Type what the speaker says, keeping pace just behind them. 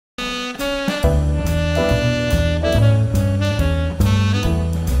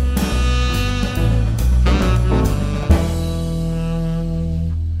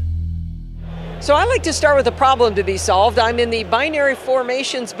So I like to start with a problem to be solved. I'm in the binary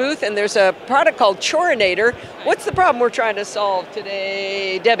formations booth, and there's a product called Chore-inator. What's the problem we're trying to solve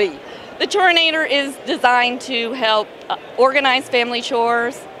today, Debbie? The Chore-nator is designed to help organize family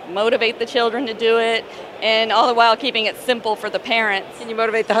chores, motivate the children to do it, and all the while keeping it simple for the parents. Can you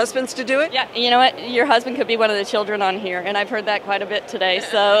motivate the husbands to do it? Yeah, you know what? Your husband could be one of the children on here, and I've heard that quite a bit today,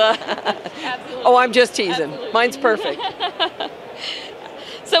 so absolutely. Oh, I'm just teasing. Absolutely. Mine's perfect.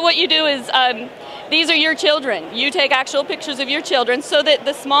 So what you do is, these are your children. You take actual pictures of your children so that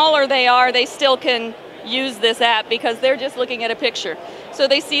the smaller they are, they still can use this app because they're just looking at a picture. So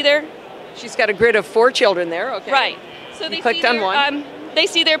they see their... She's got a grid of 4 children there, okay. Right. So they clicked on one. They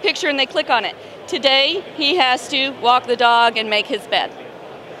see their picture and they click on it. Today, he has to walk the dog and make his bed.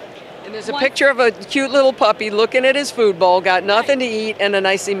 And there's a picture of a cute little puppy looking at his food bowl, got nothing to eat, and a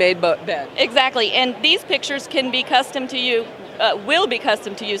nicely made bed. Exactly, and these pictures can be custom to you, will be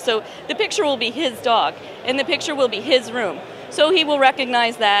custom to you. So the picture will be his dog, and the picture will be his room. So he will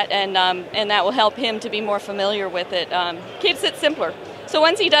recognize that, and that will help him to be more familiar with it. Keeps it simpler. So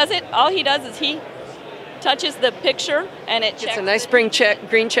once he does it, all he does is he touches the picture, and it checks. It's a nice green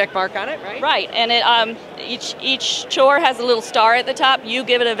check mark on it, right? Right, and it each chore has a little star at the top. You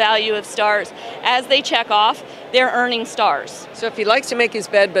give it a value of stars. As they check off, they're earning stars. So if he likes to make his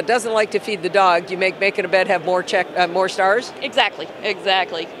bed but doesn't like to feed the dog, you make making a bed have more stars? Exactly,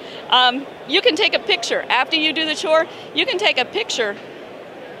 exactly. You can take a picture after you do the chore. You can take a picture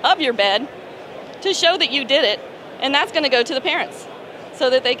of your bed to show that you did it, and that's going to go to the parents so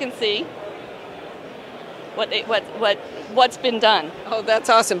that they can see what's been done. Oh, that's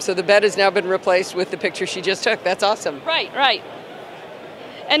awesome. So the bed has now been replaced with the picture she just took. That's awesome. Right, right.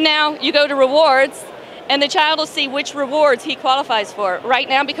 And now you go to rewards, and the child will see which rewards he qualifies for. Right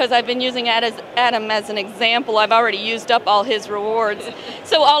now, because I've been using Adam as an example, I've already used up all his rewards.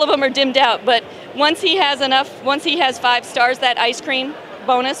 So all of them are dimmed out. But once he has 5 stars, that ice cream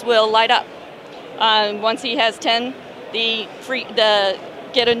bonus will light up. Once he has 10, the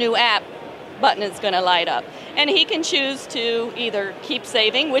get a new app button is going to light up. And he can choose to either keep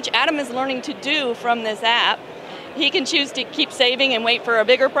saving, which Adam is learning to do from this app. He can choose to keep saving and wait for a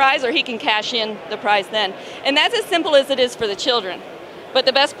bigger prize, or he can cash in the prize then. And that's as simple as it is for the children. But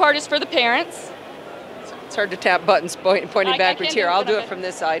the best part is for the parents. It's hard to tap buttons pointing backwards here. I'll do it from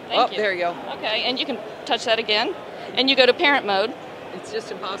this side. Thank you. There you go. Okay, and you can touch that again. And you go to parent mode. It's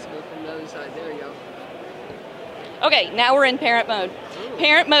just impossible from the other side. There you go. Okay, now we're in parent mode. Ooh.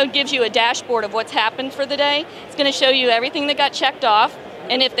 Parent mode gives you a dashboard of what's happened for the day. It's going to show you everything that got checked off,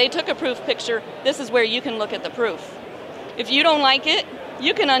 and if they took a proof picture, this is where you can look at the proof. If you don't like it,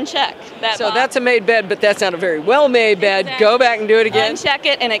 you can uncheck that So box. that's a made bed, but that's not a very well-made bed. Exactly. Go back and do it again. Uncheck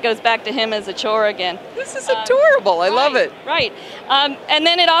it, and it goes back to him as a chore again. This is adorable. I love it. Right. And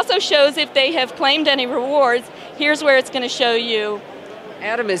then it also shows if they have claimed any rewards. Here's where it's going to show you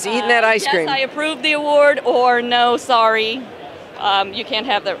Adam is eating that ice cream. Yes, I approve the award, or no, sorry, you can't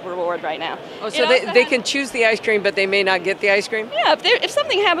have the reward right now. Oh, so they can choose the ice cream, but they may not get the ice cream? Yeah, if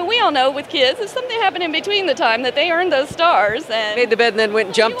something happened, we all know with kids, if something happened in between the time that they earned those stars. And made the bed and then went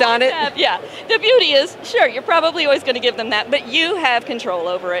and jumped on it? Yeah, the beauty is, sure, you're probably always going to give them that, but you have control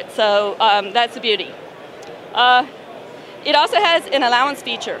over it, so that's the beauty. It also has an allowance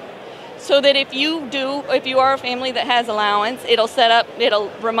feature. So that if you are a family that has allowance, it'll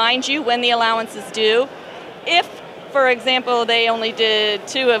remind you when the allowance is due. If, for example, they only did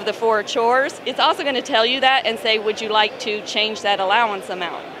 2 of the 4 chores, it's also going to tell you that and say, would you like to change that allowance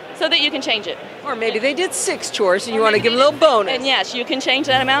amount? So that you can change it. Or maybe they did 6 chores and you want to give them a little bonus. And yes, you can change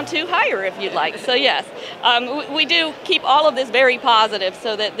that amount to higher if you'd like. So yes, we do keep all of this very positive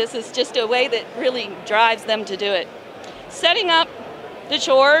so that this is just a way that really drives them to do it. Setting up the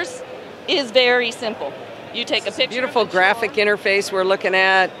chores is very simple. You take a picture. Beautiful graphic interface we're looking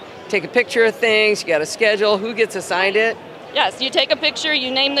at. Take a picture of things. You got a schedule. Who gets assigned it? Yes, you take a picture.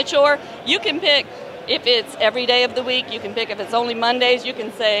 You name the chore. You can pick if it's every day of the week. You can pick if it's only Mondays. You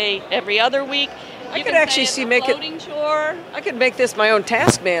can say every other week. I could actually chore. I could make this my own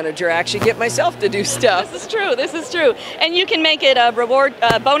task manager. Actually, get myself to do stuff. This is true. This is true. And you can make it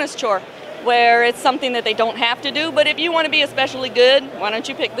a bonus chore, where it's something that they don't have to do, but if you want to be especially good, why don't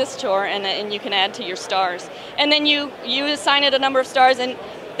you pick this chore and you can add to your stars. And then you assign it a number of stars, and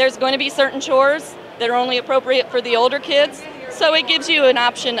there's going to be certain chores that are only appropriate for the older kids, so it gives you an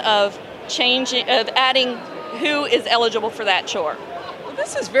option of adding who is eligible for that chore. Well,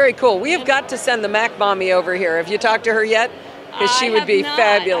 this is very cool. We have got to send the Mac Mommy over here. Have you talked to her yet? Because she would be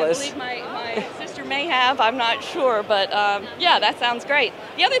fabulous. I believe my sister may have, I'm not sure, but yeah, that sounds great.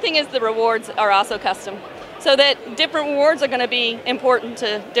 The other thing is the rewards are also custom. so that different rewards are going to be important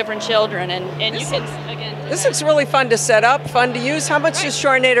to different children. And you can, again... This looks really fun to set up, fun to use. How much does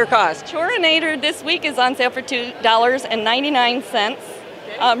Chore-nator cost? Chore-nator this week is on sale for $2.99.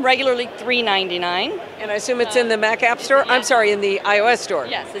 Regularly $3.99. And I assume it's in the Mac App Store? Yeah. I'm sorry, in the iOS store.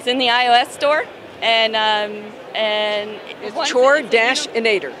 Yes, it's in the iOS store. And it's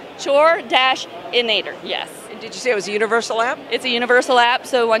Chore-inator. Chore-inator, yes. And did you say it was a universal app? It's a universal app,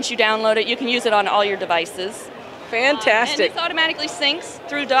 so once you download it, you can use it on all your devices. Fantastic. And it automatically syncs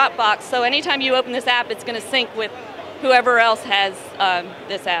through Dropbox, so anytime you open this app, it's going to sync with whoever else has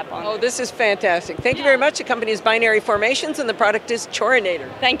this app on. Oh, this is fantastic. Thank you very much. The company is Binary Formations, and the product is Chore-nator.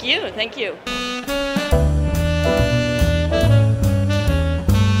 Thank you. Thank you.